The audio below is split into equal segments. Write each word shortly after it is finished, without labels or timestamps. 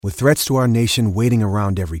With threats to our nation waiting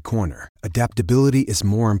around every corner, adaptability is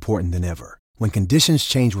more important than ever. When conditions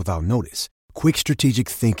change without notice, quick strategic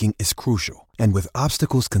thinking is crucial. And with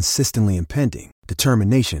obstacles consistently impending,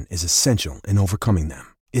 determination is essential in overcoming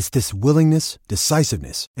them. It's this willingness,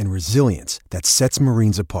 decisiveness, and resilience that sets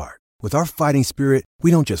Marines apart. With our fighting spirit, we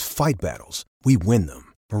don't just fight battles, we win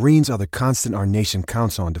them. Marines are the constant our nation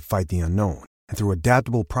counts on to fight the unknown. And through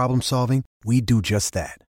adaptable problem solving, we do just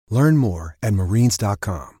that. Learn more at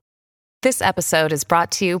marines.com. This episode is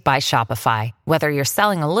brought to you by Shopify. Whether you're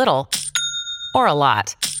selling a little or a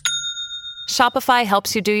lot, Shopify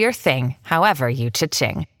helps you do your thing, however you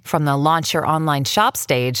cha-ching. From the launch your online shop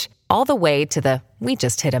stage, all the way to the we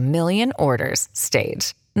just hit 1 million orders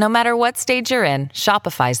stage. No matter what stage you're in,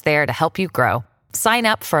 Shopify's there to help you grow. Sign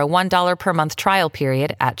up for a $1 per month trial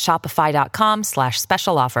period at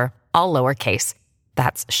shopify.com/special offer, all lowercase.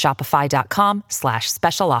 That's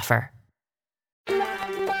shopify.com/special offer.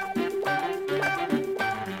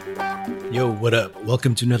 Yo, what up?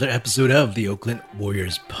 Welcome to another episode of the Oakland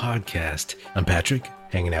Warriors podcast. I'm Patrick,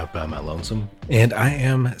 hanging out by my lonesome, and I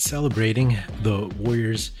am celebrating the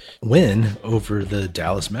Warriors' win over the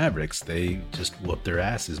Dallas Mavericks. They just whooped their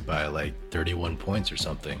asses by like 31 points or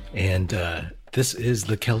something. And this is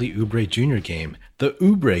the Kelly Oubre Jr. game, the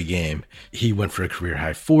Oubre game. He went for a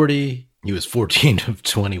career-high 40. He was 14 of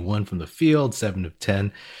 21 from the field, 7 of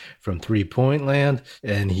 10 from three-point land,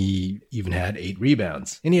 and he even had 8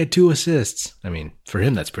 rebounds. And he had 2 assists. I mean, for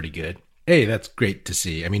him, that's pretty good. Hey, that's great to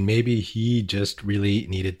see. I mean, maybe he just really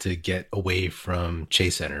needed to get away from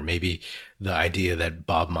Chase Center. Maybe the idea that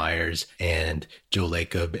Bob Myers and Joe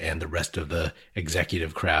Lacob and the rest of the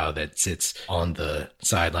executive crowd that sits on the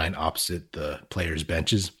sideline opposite the players'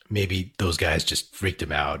 benches, maybe those guys just freaked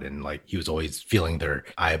him out and like he was always feeling their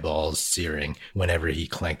eyeballs searing whenever he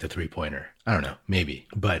clanked a three-pointer. I don't know, maybe.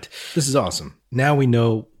 But this is awesome. Now we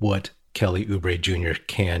know what Kelly Oubre Jr.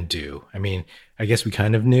 can do. I mean, I guess we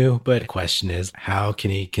kind of knew, but the question is, how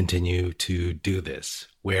can he continue to do this?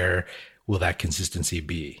 Where will that consistency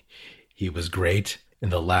be? He was great in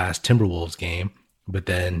the last Timberwolves game, but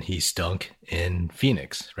then he stunk in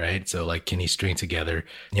Phoenix, right? So like, can he string together,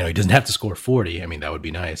 he doesn't have to score 40. I mean, that would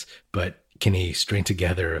be nice, but can he string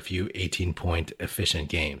together a few 18-point efficient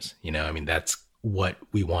games? That's what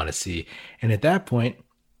we want to see. And at that point,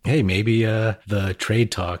 hey, maybe the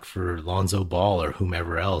trade talk for Lonzo Ball or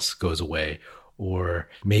whomever else goes away. Or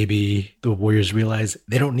maybe the Warriors realize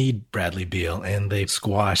they don't need Bradley Beal and they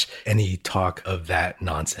squash any talk of that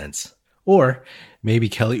nonsense. Or maybe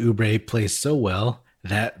Kelly Oubre plays so well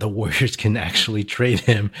that the Warriors can actually trade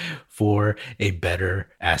him for a better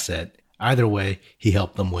asset. Either way, he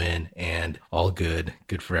helped them win, and all good.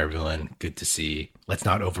 Good for everyone. Good to see. Let's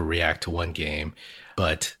not overreact to one game,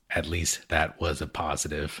 but at least that was a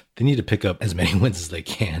positive. They need to pick up as many wins as they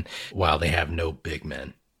can while they have no big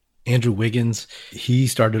men. Andrew Wiggins, he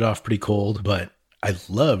started off pretty cold, but I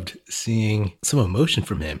loved seeing some emotion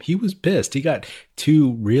from him. He was pissed. He got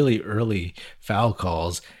 2 really early foul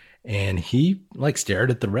calls, and he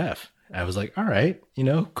stared at the ref. I was like, all right,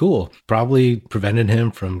 cool. Probably prevented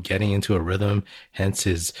him from getting into a rhythm, hence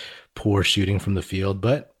his poor shooting from the field,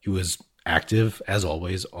 but he was active as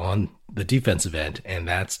always on the defensive end. And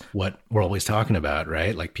that's what we're always talking about,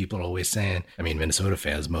 right? Like people are always saying, Minnesota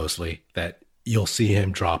fans mostly, that you'll see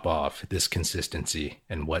him drop off, this consistency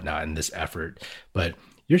and whatnot and this effort. But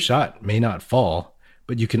your shot may not fall,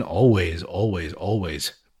 but you can always, always,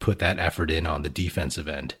 always put that effort in on the defensive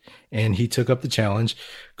end. And he took up the challenge,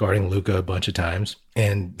 guarding Luka a bunch of times.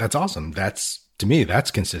 And that's awesome. To me,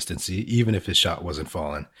 that's consistency, even if his shot wasn't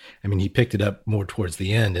falling. He picked it up more towards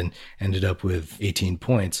the end and ended up with 18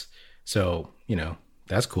 points. So,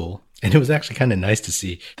 that's cool. And it was actually kind of nice to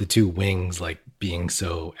see the 2 wings being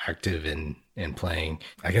so active and playing,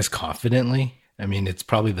 I guess, confidently. It's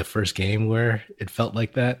probably the first game where it felt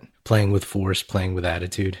like that, playing with force, playing with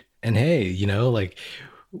attitude. And hey,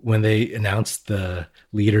 when they announced the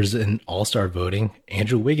leaders in All-Star voting,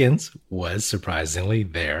 Andrew Wiggins was surprisingly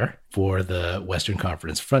there for the Western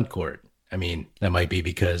Conference front court. That might be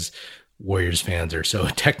because Warriors fans are so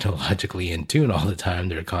technologically in tune all the time.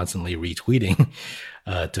 They're constantly retweeting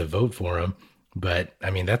to vote for him. But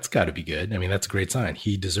that's got to be good. That's a great sign.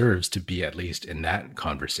 He deserves to be at least in that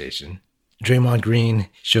conversation. Draymond Green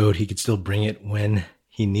showed he could still bring it when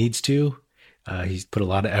he needs to. He's put a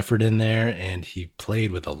lot of effort in there and he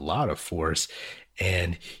played with a lot of force.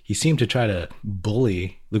 And he seemed to try to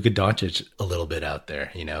bully Luka Doncic a little bit out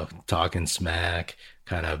there, talking smack,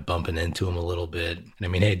 kind of bumping into him a little bit.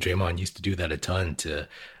 And hey, Draymond used to do that a ton to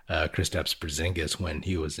Kristaps Porzingis when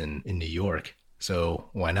he was in New York. So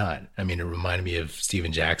why not? I mean, it reminded me of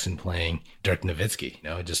Steven Jackson playing Dirk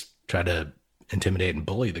Nowitzki, just try to intimidate and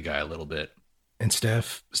bully the guy a little bit. And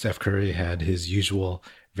Steph Curry had his usual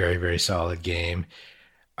very, very solid game.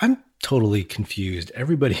 I'm totally confused.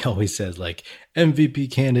 Everybody always says like MVP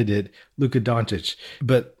candidate Luka Doncic,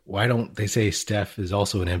 but why don't they say Steph is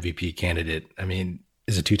also an MVP candidate? I mean,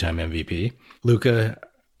 is a 2-time MVP. Luka,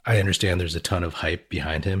 I understand there's a ton of hype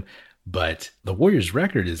behind him, but the Warriors'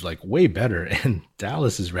 record is like way better, and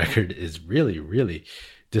Dallas's record is really, really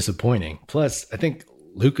disappointing. Plus, I think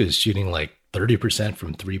Luka is shooting like 30%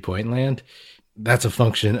 from 3-point land. That's a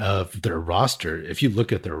function of their roster. If you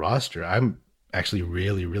look at their roster, I'm actually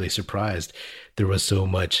really, really surprised there was so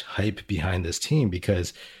much hype behind this team,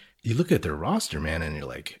 because you look at their roster, man, and you're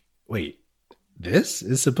like, wait, this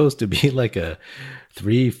is supposed to be like a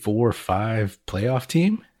 3, 4, 5 playoff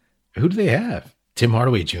team? Who do they have? Tim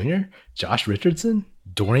Hardaway Jr., Josh Richardson,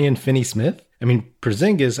 Dorian Finney-Smith. I mean,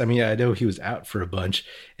 Porzingis, I know he was out for a bunch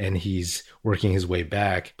and he's working his way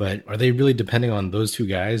back, but are they really depending on those two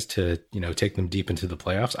guys to, take them deep into the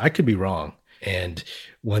playoffs? I could be wrong. And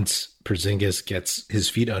once Porzingis gets his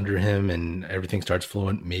feet under him and everything starts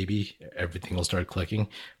flowing, maybe everything will start clicking.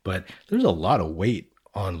 But there's a lot of weight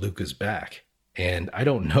on Luka's back. And I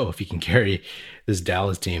don't know if he can carry this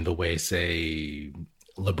Dallas team the way, say,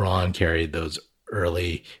 LeBron carried those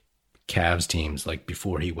early Cavs teams, like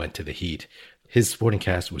before he went to the Heat. His supporting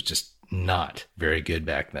cast was just not very good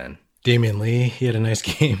back then. Damian Lee, he had a nice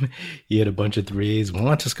game. He had a bunch of threes.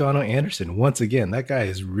 Juan Toscano Anderson, once again, that guy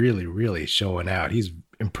is really, really showing out. He's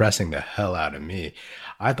impressing the hell out of me.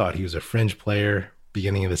 I thought he was a fringe player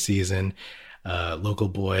beginning of the season. Local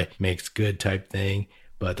boy, makes good type thing.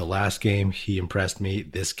 But the last game, he impressed me.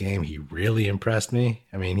 This game, he really impressed me.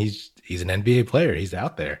 I mean, he's an NBA player. He's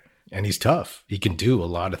out there. And he's tough. He can do a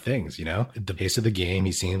lot of things, At the pace of the game,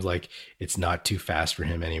 he seems like it's not too fast for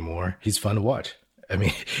him anymore. He's fun to watch. I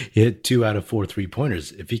mean, he hit 2 out of 4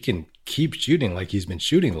 3-pointers. If he can keep shooting like he's been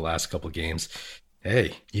shooting the last couple of games,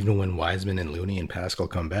 hey, even when Wiseman and Looney and Pascal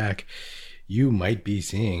come back, you might be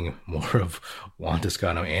seeing more of Juan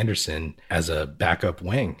Toscano Anderson as a backup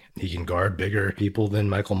wing. He can guard bigger people than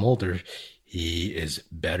Michael Mulder. He is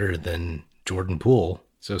better than Jordan Poole.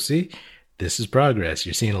 So see, this is progress.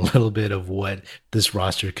 You're seeing a little bit of what this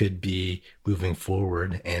roster could be moving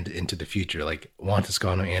forward and into the future. Like Juan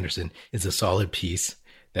Toscano Anderson is a solid piece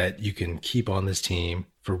that you can keep on this team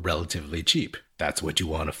for relatively cheap. That's what you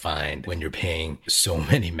want to find when you're paying so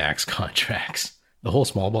many max contracts. The whole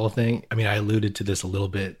small ball thing, I alluded to this a little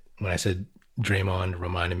bit when I said Draymond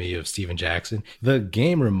reminded me of Steven Jackson. The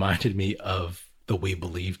game reminded me of the We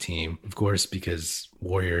Believe team, of course, because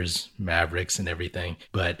Warriors, Mavericks, and everything.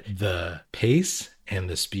 But the pace and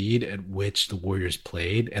the speed at which the Warriors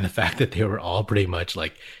played, and the fact that they were all pretty much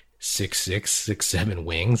like 6'6", 6'7"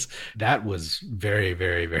 wings, that was very,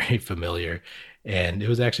 very, very familiar. And it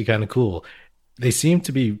was actually kind of cool. They seem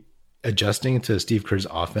to be adjusting to Steve Kerr's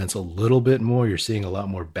offense a little bit more. You're seeing a lot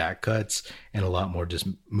more back cuts and a lot more just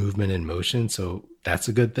movement and motion. So that's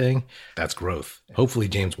a good thing. That's growth. Hopefully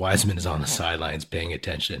James Wiseman is on the sidelines paying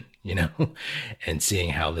attention, and seeing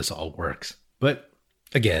how this all works. But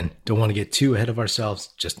again, don't want to get too ahead of ourselves.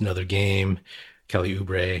 Just another game. Kelly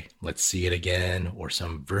Oubre, let's see it again, or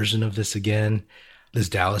some version of this again. This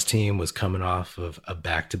Dallas team was coming off of a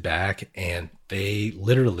back-to-back, and they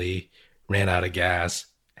literally ran out of gas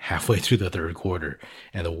halfway through the third quarter,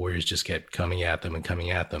 and the Warriors just kept coming at them and coming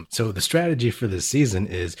at them. So the strategy for this season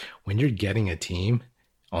is when you're getting a team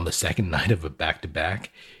on the second night of a back-to-back,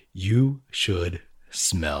 you should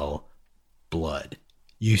smell blood.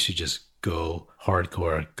 You should just go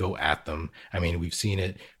hardcore, go at them. We've seen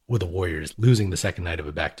it with the Warriors losing the second night of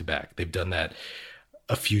a back-to-back. They've done that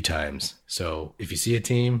a few times. So if you see a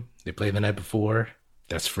team, they play the night before,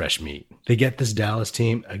 that's fresh meat. They get this Dallas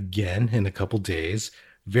team again in a couple days.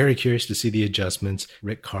 Very curious to see the adjustments.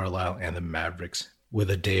 Rick Carlisle and the Mavericks with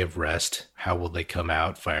a day of rest. How will they come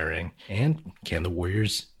out firing? And can the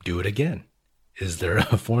Warriors do it again? Is there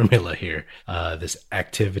a formula here? This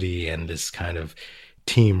activity and this kind of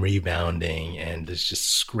team rebounding and this just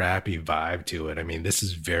scrappy vibe to it. This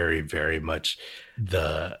is very, very much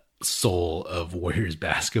the soul of Warriors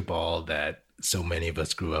basketball that so many of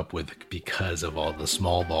us grew up with because of all the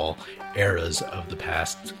small ball eras of the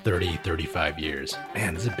past 30, 35 years.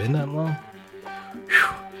 Man, has it been that long?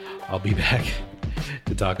 Whew. I'll be back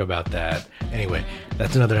to talk about that. Anyway,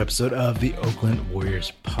 that's another episode of the Oakland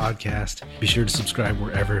Warriors podcast. Be sure to subscribe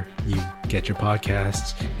wherever you get your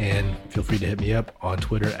podcasts, and feel free to hit me up on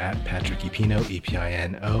Twitter at Patrick Epino,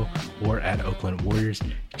 EPINO, or at Oakland Warriors.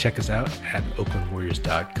 Check us out at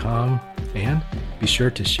oaklandwarriors.com, and be sure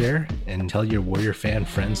to share and tell your Warrior fan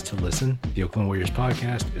friends to listen. The Oakland Warriors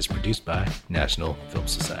podcast is produced by National Film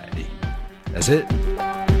Society. That's it.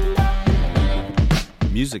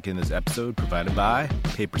 Music in this episode provided by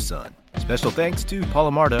Paper Sun. Special thanks to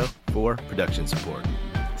Paul Amardo for production support.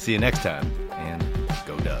 See you next time, and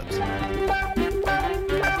go Dubs.